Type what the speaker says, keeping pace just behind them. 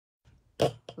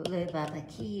Bole Baba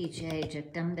Ki Jai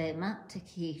Jagdambe Mata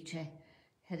Ki Jai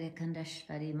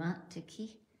Haidakhandi Mata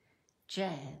Ki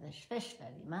Jai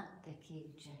Vishveshvari Mata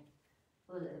Ki Jai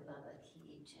Bole Baba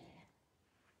Ki Jai.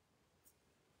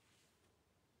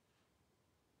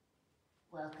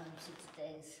 Welcome to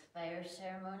today's fire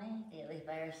ceremony, daily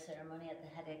fire ceremony at the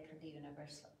Haidakhandi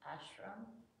Universal Ashram.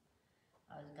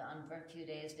 I was gone for a few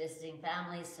days visiting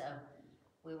family, so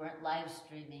we weren't live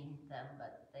streaming them,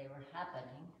 but they were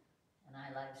happening, and I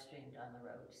live streamed on the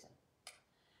road. So,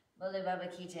 Bole Baba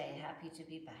Ki Jai, happy to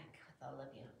be back with all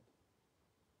of you.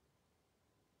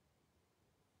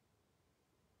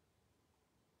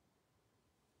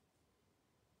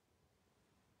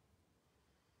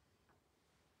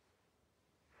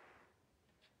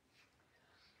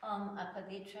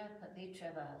 Apavitra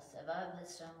Pavitra Va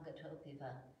Savabhasram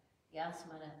Gatopiva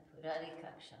Yasmana Purari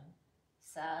Kaksham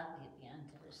Sa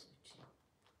Vidyantavasuchi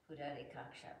Purari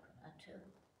Kaksha Punatu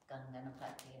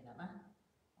Ganganapati Nama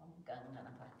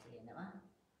Ganganapati Nama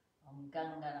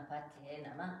Ganganapati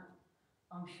Nama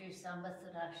Shri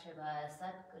Sambasara Shivaya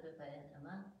Satguruvaya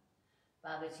Nama.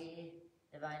 Babaji,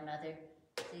 Divine Mother,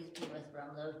 please be with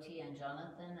Ramloti and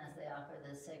Jonathan as they offer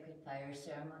this sacred fire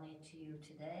ceremony to you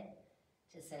today,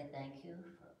 to say thank you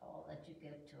for all that you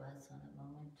give to us on a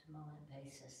moment-to-moment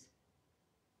basis.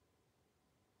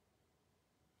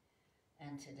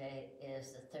 And today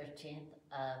is the 13th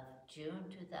of June,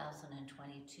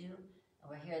 2022, and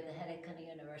we're here at the Haidakhandi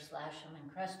Universal Ashram in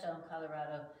Crestone,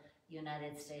 Colorado,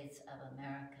 United States of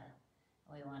America.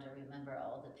 And we want to remember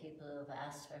all the people who have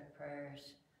asked for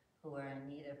prayers, who are in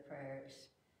need of prayers,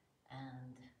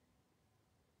 and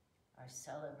are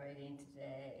celebrating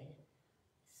today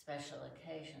special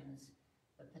occasions,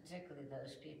 but particularly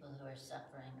those people who are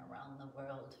suffering around the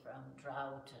world from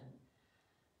drought and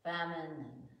famine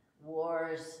and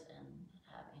wars and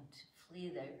having to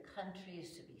flee their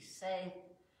countries to be safe,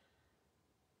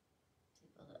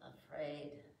 people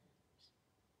afraid,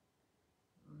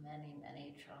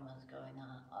 many traumas going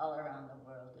on all around the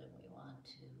world, and we want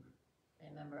to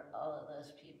remember all of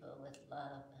those people with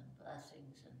love and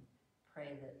blessings and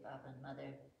pray that Baba and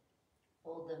Mother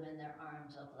hold them in their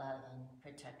arms of love and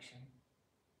protection.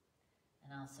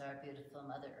 And also our beautiful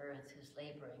Mother Earth, who's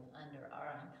laboring under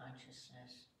our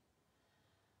unconsciousness.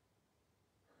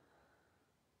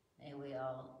 May we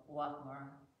all walk more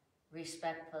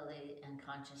respectfully and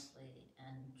consciously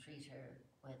and treat her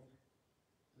with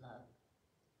love.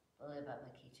 Bole Baba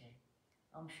Ki Jai.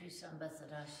 Shri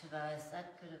Sambasara Shivaya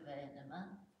Satguruvaya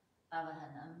Nama.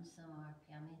 Avahanam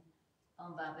Samarpyami.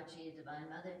 Babaji, Divine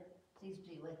Mother, please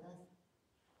be with us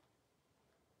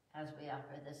as we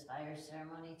offer this fire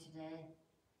ceremony today.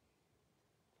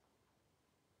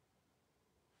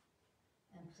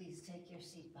 And please take your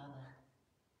seat, Baba.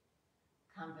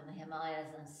 Come from the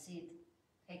Himalayas and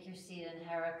take your seat in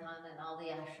Haidakhandi and all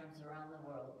the ashrams around the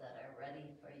world that are ready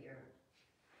for your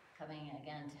coming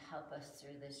again to help us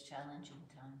through this challenging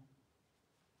time.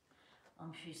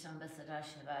 Shri Sambasara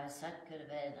Shivaya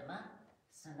Satguruvaya Nama.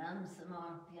 Sanam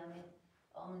Samarpyami.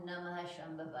 Namah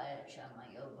Shambhavaya Cha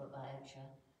Mayobhavaya Cha.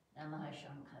 Namah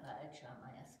Shankaraya Cha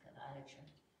Mayaskaraya Cha.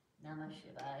 Namah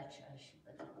Shivaya Cha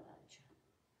Shivataraya Cha.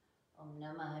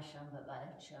 Namah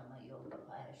Shambhavaya Cha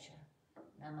Mayobhavaya Cha.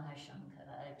 Namah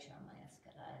Shankaraya Cha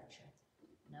Mayaskaraya Cha.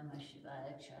 Namah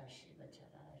Shivaya Cha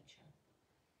Shivataraya Cha.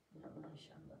 Namah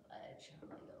Shambhavaya Cha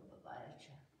Mayobhavaya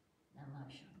Cha. Namah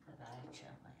Shankaraya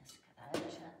Cha Mayaskaraya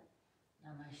Cha.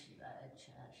 Namah Shivaya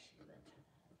Cha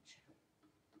Shivataraya Cha.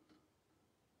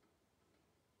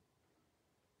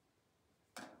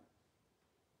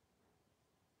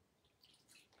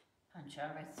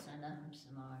 Panchamritsanam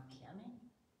Samarpyami.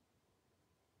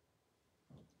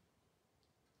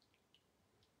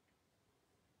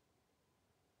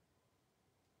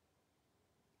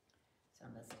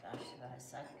 Sambasara Shivaya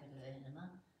Satguruvaya Nama.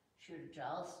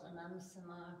 Shurjalsanam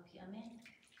Samarpyami.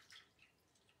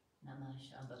 Namah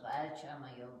Shambhavaya Cha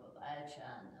Mayobhavaya Cha.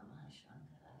 Namah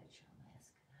Shankaraya Cha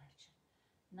Mayaskaraya Cha.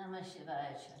 Namah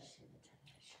Shivaya Cha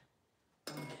Shivataraya Cha.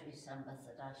 Shri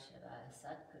Sambasara Shivaya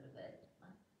Satguruvaya Nama.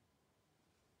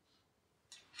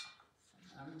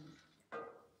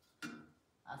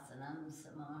 Asanam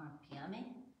Samarpyami.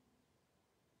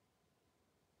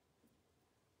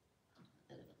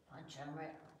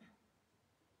 Panchamrit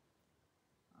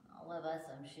on all of us.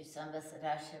 Shri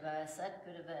Sambasara Shivaya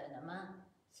Satguruvaya Nama.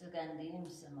 Sugandhim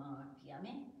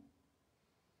Samarpyami.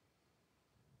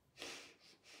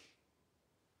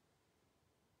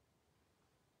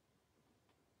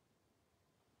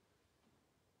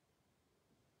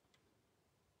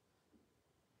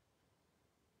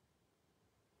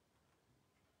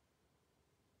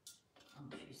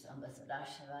 Shri Sambasara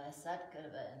Shivaya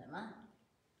Satguruvaya Nama.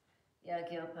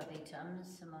 Yagyopavitam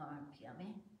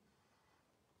samarpyami.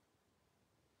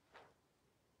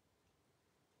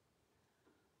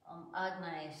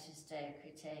 Agnaya Shiste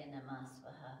Krite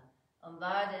Namasvaha.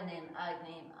 Vardhanim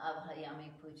Agnim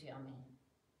Abhayami Pujyami.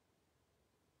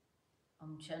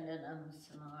 Chandanam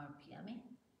Samarpyami.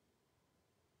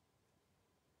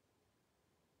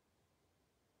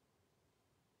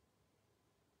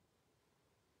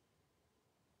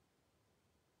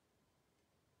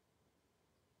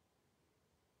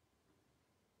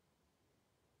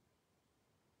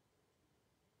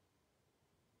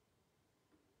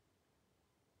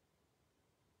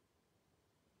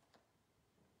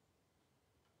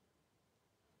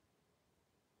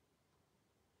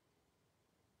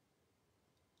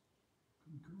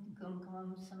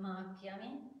 Kumkumam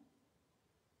Samarpyami.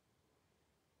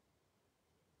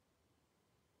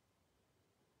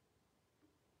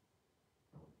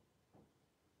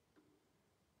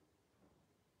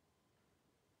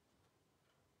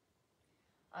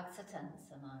 Aksatan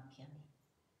Samarpyami.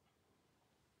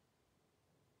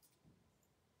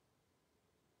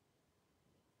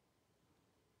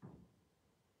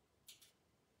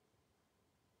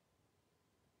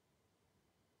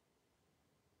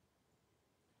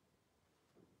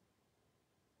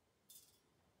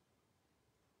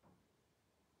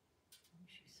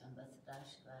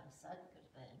 Sambhasadashivaya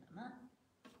Sadguruvaya Namah.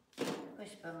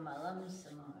 Pushpam Malam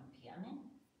Samarpyami.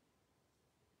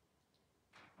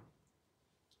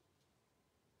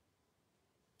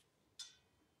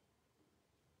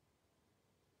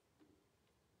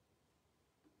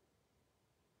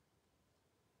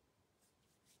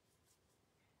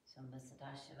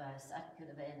 Sambhasadashivaya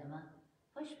Sadguruvaya Namah.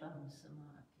 Pushpam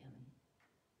Samarpyami.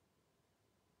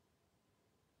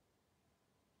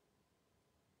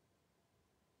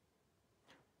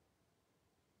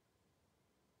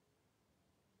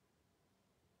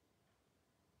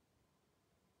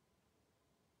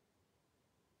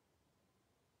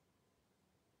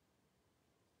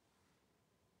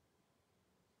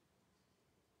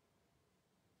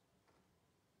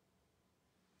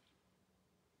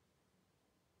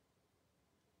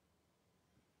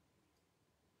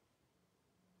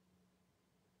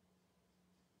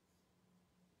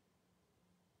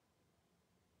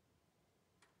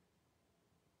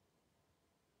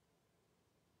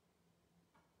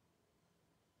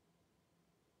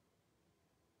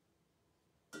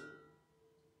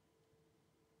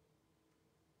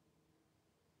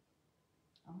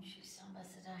 Shri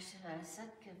Sambhasadashivaya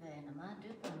Sadguruvaya Namah.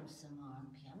 Dupam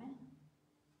Samarpyami.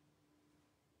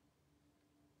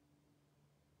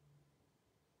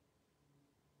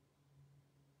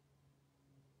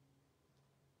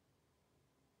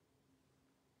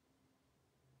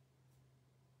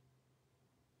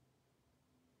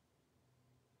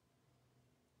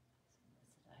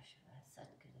 Sambhasadashivaya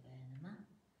Sadguruvaya Namah.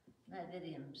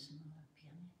 Naivedyam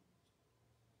Samarpyami.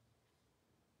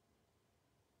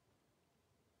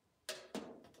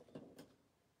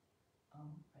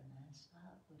 Om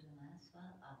Pranasvaha,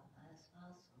 Buddhanasvaha,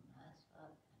 Apanasvaha, Sumanasvaha,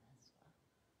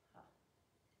 Pranasvaha.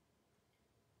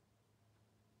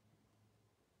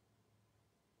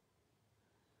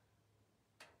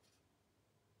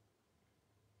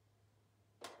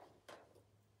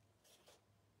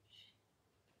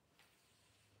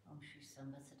 Om Shri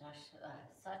Sambhasadashivaya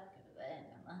Sadguruvaya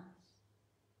Namah.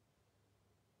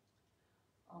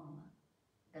 Om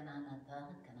Gananatha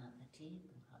Ganapati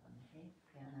Gumhavamahe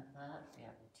Priyanatha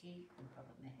Priyapati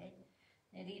Gumhavamahe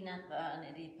Nidinatha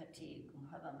Nidipati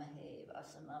Gumhavamahe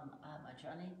Vasamam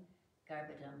Amajani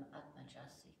Garbadam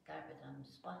Atmajasi Garbadam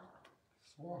Swaha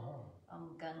Swaha.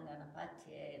 Om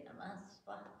Ganganapatye Namah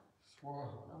Swaha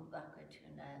Swaha. Om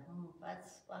Vakratuna Hum Vat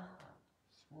Swaha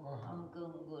Swaha. Om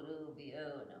Gunguru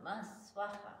Vyo Namah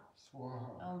Swaha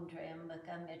Swaha. Om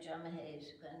Triambakam Yajamahe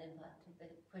Sukandipati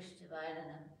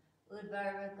Pushtivaranam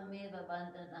Udvarvakameva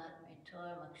Bandhanat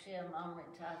Mitor Makshayam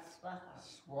Amritat Swaha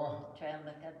Swaha.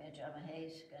 Triambakam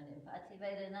Yajamahe Sukandipati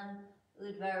Varanam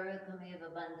Udvarvakameva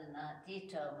Bandhanat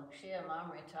Dito Makshayam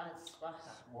Amritat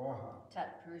Swaha Swaha.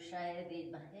 Tat Purushaya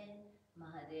Vidmahe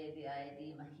Mahadevya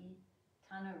Dhimahi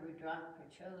Tana Rudra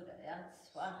Prachodayat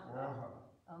Swaha Swaha.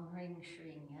 Om Hring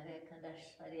Shring Hare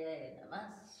Kadashvarya Namah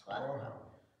Swaha Swaha.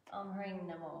 Om Hring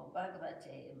Namo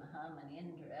Bhagavate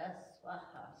Mahamanindra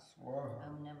Swaha Swaha.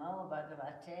 Om Namo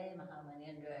Bhagavate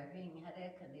Mahamanindra Hring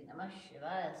Hare Kandi Namah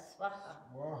Shivaya Swaha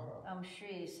Swaha. Om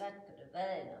Shri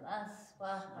Satguruvaya Namah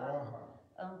Swaha Swaha.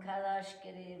 Om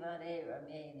Kalashkari Vare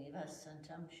Rame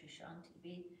Nivasantam Shushanti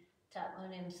Bi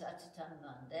Tatmunim Satatam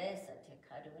Vande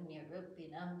Satyakarunya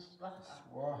Rupinam Swaha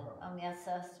Swaha. Om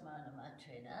Yasasmana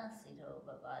Matrina Sito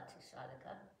Bhavati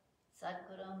Sadhaka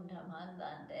Satgurum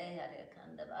Dhamandande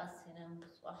Haidakhandi Vasinam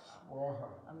Swaha.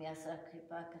 Yasa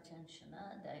Kripa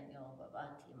Kachanshana Daimyo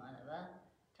Bhavati Manava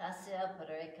Tasya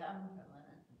Parekam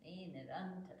Pramani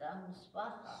Nirantadam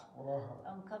Swaha.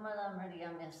 Kamalam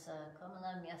Hridyam Yasa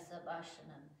Kamalam Yasa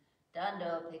Bhashanam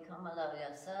Dando Pikamala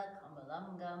Yasa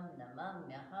Kamalam Gam Namam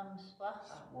Yaham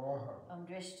Swaha.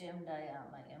 Drishtyam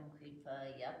Dayamayam Kripa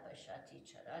Yapashati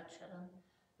Characharam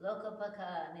Lokapaka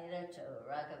Niracho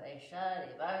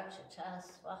Raghaveshari Varchacha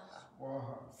Swaha.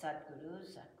 Satguru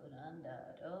Satgunanda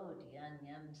Do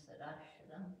Dhyanyam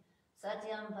Sadashiram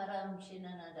Satyam Param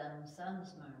Chinanadam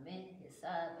Samsmarmit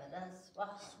Hisabada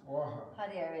Swaha.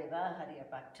 Hariya Riva Hariya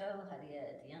Bhakto Hariya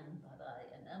Dhyan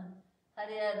Parayanam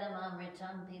Hariya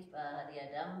Namamritam Pipa Hariya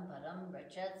Dam Param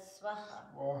Brachat Swaha.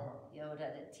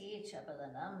 Yodadati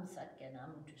Chapalanam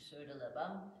Satyanam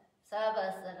Trisurdalabam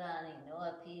Savasarani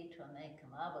Noapi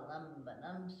Twamekam Avalam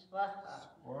Banam Swaha.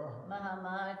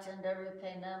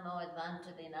 Mahamachandarupenam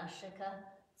Moadvanta Vinashaka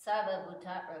Sava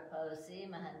Bhutatra Posi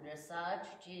Mahendra Saj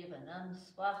Jivanam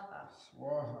Swaha.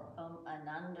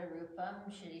 Ananda Rupam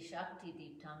Shri Shakti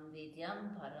Diptam Vidyam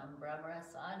Param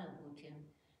Brahmarasana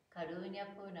Karunya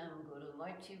Punam Guru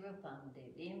Murti Rupam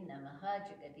Devim Namaha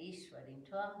Jagadishwarim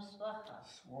Tvam Swaha.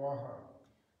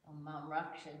 Mam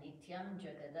Raksha Nityam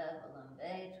Jagadabalam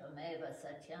Ve Tvameva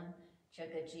Satyam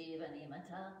Jagajivani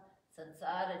Mata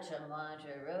Sansara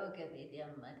Chamaja Roga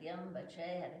Vidyam Madhyam Bache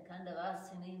Haidakhandi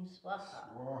Vasinim Swaha.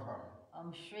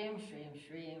 Shrim Shrim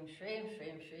Shrim Shrim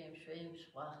Shrim Shrim Shrim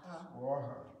Swaha.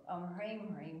 Hrim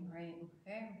Hrim Hrim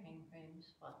Hrim Hrim Hrim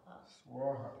Swaha.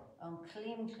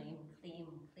 Klim Klim Klim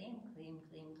Klim Klim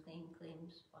Klim Klim Klim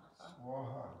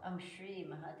Swaha. Shri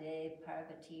Mahadev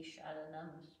Parvati Sharanam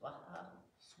Swaha.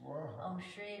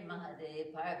 Shri Mahadev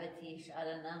Parvati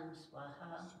Sharanam Swaha.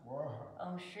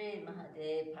 Shri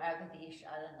Mahadev Parvati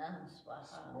Sharanam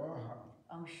Swaha.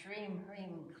 Shrim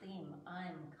Hrim Klim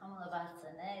Aim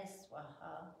Kamalavasane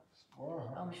Swaha.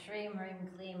 Shrim Hrim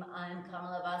Klim Aim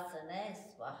Kamalavasane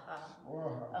Swaha.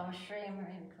 Shrim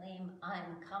Hrim Klim Aim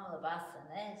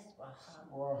Kamalavasane Swaha.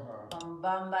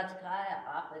 Bambatkaya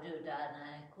Apadu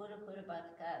Danai Kura Kura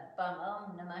Batkaya Bam Om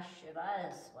Namah Shivaya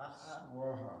Swaha.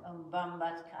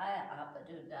 Bambatkaya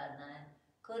Apadu Danai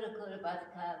Kura Kura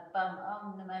Batkaya Bam Om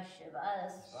Namah Shivaya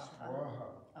Swaha.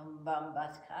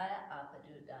 Bambatkaya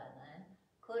Apadu Danai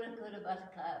Kura Kura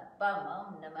Batkaya Bam Om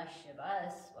Namah Shivaya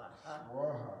Swaha.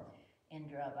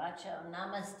 Indra Vacha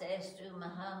Namaste Stu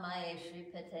Mahamaya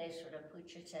Shripate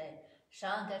Surapuchate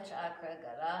Shankha Chakra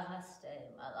Garahaste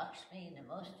Malakshmi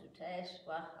Namostute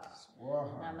Swaha.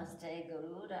 Namaste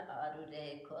Garuda Arude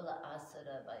Kula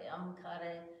Asara Bayam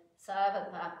Kare Sarva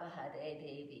Papa Hade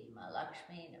Devi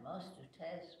Malakshmi Namostute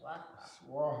Swaha.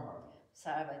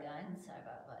 Sarva Gain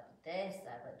Sarva Vadate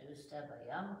Sarva Dusta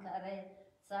Bayam Kare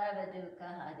Sarva Dukkha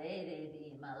Hade Devi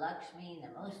Malakshmi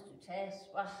Namostute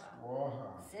Swaha.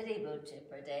 Siddhi Bhukti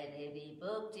Pradaya Devi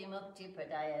Bhukti Mukti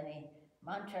Pradayani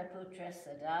Mantra Putra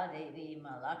Sada Devi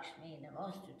Malakshmi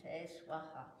Namostute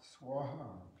Swaha.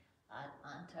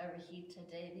 Antarahita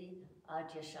Devi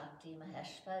Adya Shakti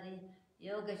Maheshwari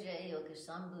Yoga Jay Yoga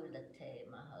Sambhulate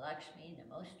Mahalakshmi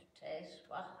Namostute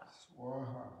Swaha.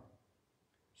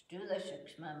 Stula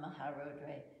Shukshma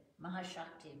Maharodre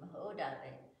Mahashakti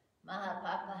Mahodare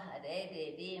Mahapapa Hare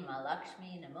Devi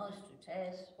Malakshmi Namostute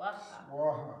Swaha.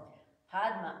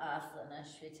 Padma Asana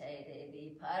Shvite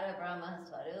Devi Parabrahma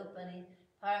Swarupani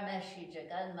Parameshi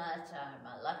Jaganmatar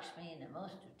Malakshmi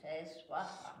Namostute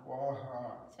Swaha.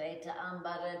 Sveta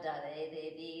Ambara Dare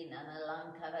Devi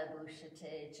Nanalankara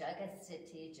Bhushate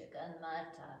Jagatsiti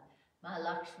Jaganmatar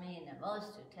Malakshmi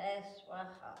Namostute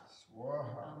Swaha.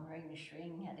 Ring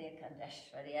Shring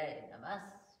Haidakhandi Namas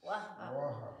Swaha.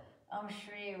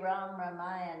 Shri Ram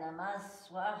Ramaya Namah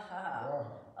Swaha.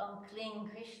 Kling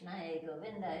Krishnaya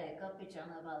Govindaya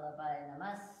Gopichana Vallabhaya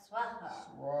Namah Swaha.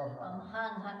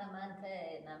 Han Hanumante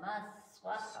Namah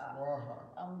Swaha.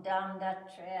 Dam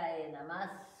Datraya Namah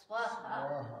Swaha.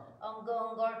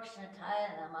 Gongorkshnataya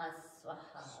Namah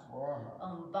Swaha.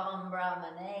 Bam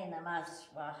Brahmane Namah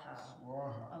Swaha.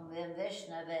 Vim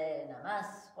Vishnave Namah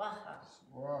Swaha.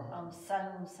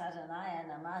 Sam Sadanaya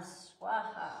Namah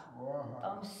Swaha.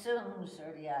 Sum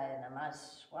Suryaya Namah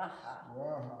Swaha.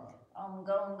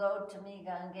 Gongo Tami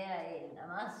Gangaya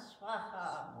Namah Swaha.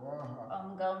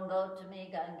 Gongo Tami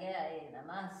Gangaya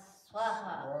Namah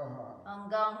Swaha.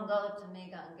 Gongo Tami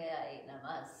Gangaya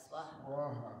Namah Swaha.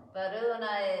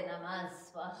 Varunaya Namah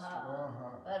Swaha.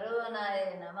 Varunaya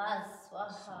Namah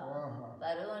Swaha.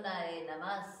 Varunaya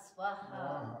Namah Swaha.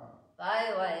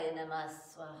 Vayuaya Namah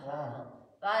Swaha.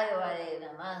 Vayuaya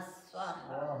Namah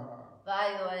Swaha.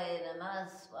 Vayuaya Namah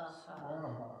Swaha.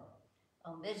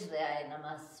 Om Vijlayaya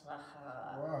Namah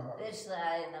Swaha. Swaha.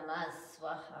 Vijlayaya Namah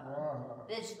Swaha. Swaha.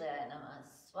 Vijlayaya Namah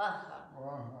Swaha.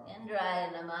 Swaha. Indraya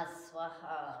Namah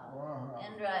Swaha. Swaha.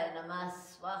 Indraya Namah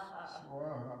Swaha.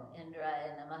 Swaha. Indraya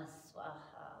Namah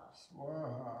Swaha.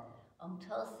 Swaha. Om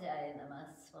Tulsiyaya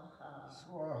Namah Swaha.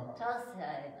 Swaha.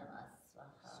 Tulsiyaya Namah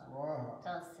Swaha. Swaha.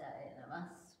 Tulsiyaya Namah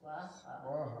Swaha.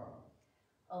 Swaha.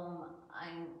 Om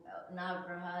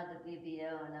Navrahada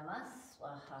Vibhyo Namah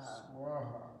Swaha.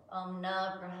 Swaha. Om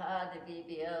Navrahada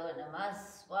Vibhyo Namah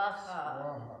Swaha.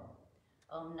 Swaha.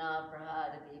 Om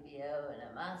Navrahada Vibhyo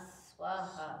Namah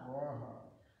Swaha. Swaha.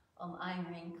 Om Aim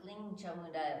Hring Kling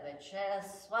Chamudaya Vachaya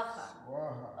Swaha.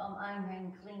 Swaha. Om Aim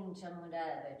Hring Kling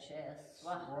Chamudaya Vachaya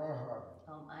Swaha. Swaha.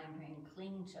 Om Aim Hring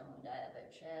Kling Chamudaya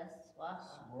Vachaya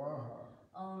Swaha. Swaha.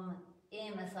 Om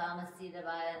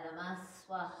Emasamasiddhavaya Namah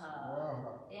Swaha.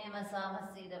 Swaha.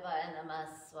 Emasamasiddhavaya Namah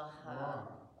Swaha.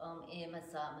 Om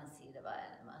Emasamasiddhavaya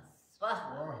Namah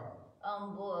Swaha. Swaha.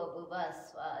 Om Bhur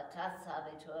Bhuvaswa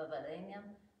Tatsavitur Varenyam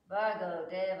Bhargo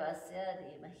Devasya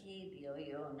Dhimahi Dhyo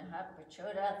Yo Nah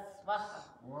Prachodayat Swaha.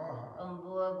 Swaha. Om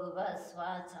Bhur Bhuvaswa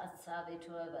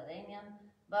Tatsavitur Varenyam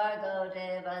Bhargo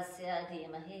Devasya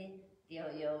Dhimahi Dhyo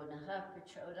Yo Nah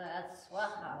Prachodayat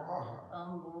Swaha. Om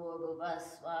Bhur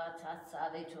Bhuvaswa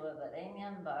Tatsavitur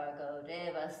Varenyam Bhargo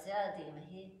Devasya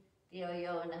Dhimahi Dhyo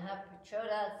Yo Nah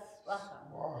Prachodayat Swaha.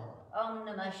 Om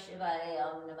Namah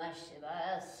Shivaya, Om Namah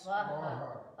Shivaya,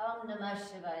 Swaha. Om Namah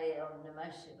Shivaya, Om Namah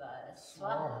Shivaya,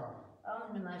 Swaha.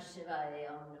 Om Namah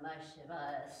Shivaya, Om Namah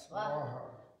Shivaya,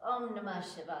 Swaha. Om Namah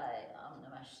Shivaya, Om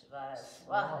Namah Shivaya,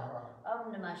 Swaha.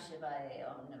 Om Namah Shivaya,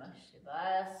 Om Namah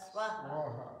Shivaya, Swaha.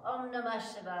 Om Namah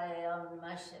Shivaya, Om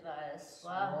Namah Shivaya,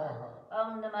 Swaha.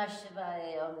 Om Namah Shivaya,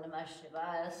 Om Namah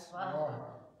Shivaya,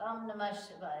 Swaha. Om Namah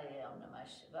Shivaya, Om Namah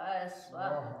Shivaya,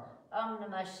 Swaha. Om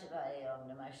Namah Shivaya, Om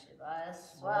Namah Shivaya,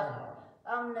 Swaha.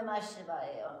 Om Namah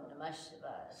Shivaya, Om Namah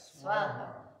Shivaya, Swaha.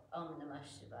 Om Namah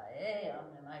Shivaya, Om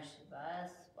Namah Shivaya,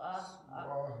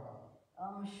 Swaha.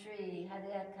 Om Shri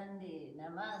Haidakhandi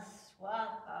Namah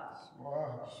Swaha.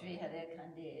 Shri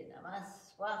Haidakhandi Namah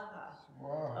Swaha.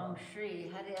 Om Shri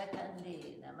Haidakhandi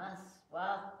Namah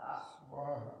Swaha.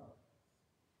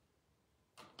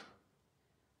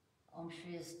 Om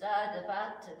Shri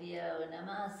Stadavataviyo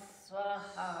Namah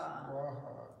Swaha.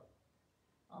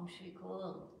 Om Shri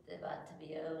Kul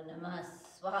Devataviyo Namah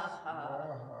Swaha.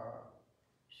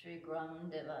 Shri Gram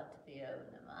Devataviyo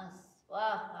Namah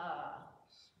Swaha.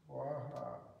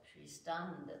 Shri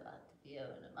Stam Devataviyo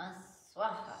Namah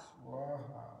Swaha.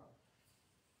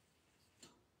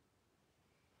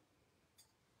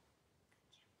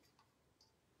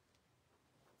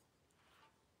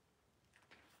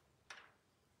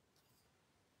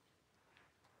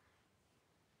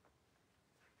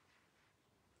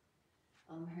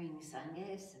 Om Hring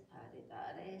Sangye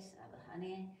Sapadivare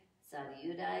Savahane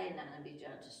Sadhyudaye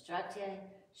Nanabijata Stratye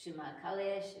Shima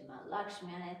Kalye Shima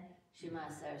Lakshmiye Shima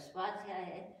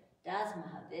Saraswatyaye Das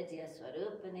Mahavidya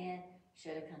Swarupane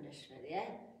Sharakandashvarye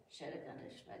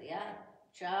Sharakandashvarye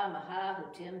Cha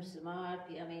Mahahutim Samar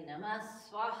Piyami Namah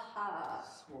Swaha.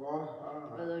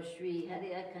 Bolo Shri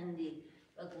Haidakhandi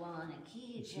Bhagwan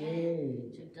Ki Jai.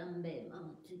 Jagdambe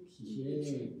Mamata Ki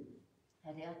Jai.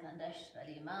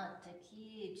 Haidakhandi Mata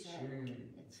Ki Jai.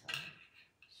 It's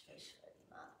Shri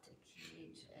Mata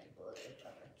Ki Jai. Bolo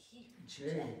Baba Ki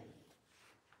Jai.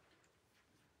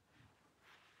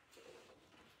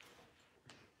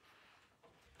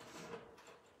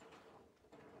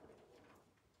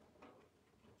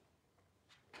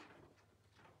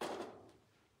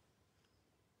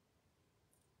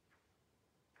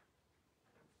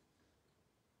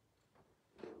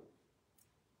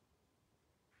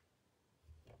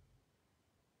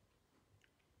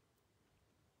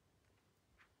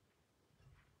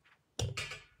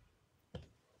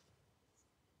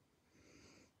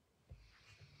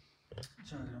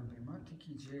 Jagdambe Mata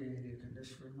Ki Jai,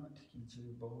 Haidakhandi Mata Ki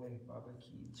Jai, Bole Baba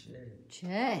Ki Jai.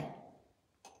 Jai.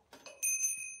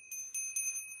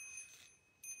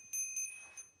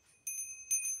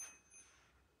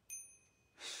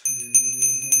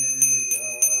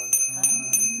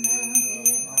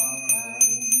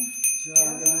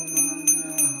 Jaya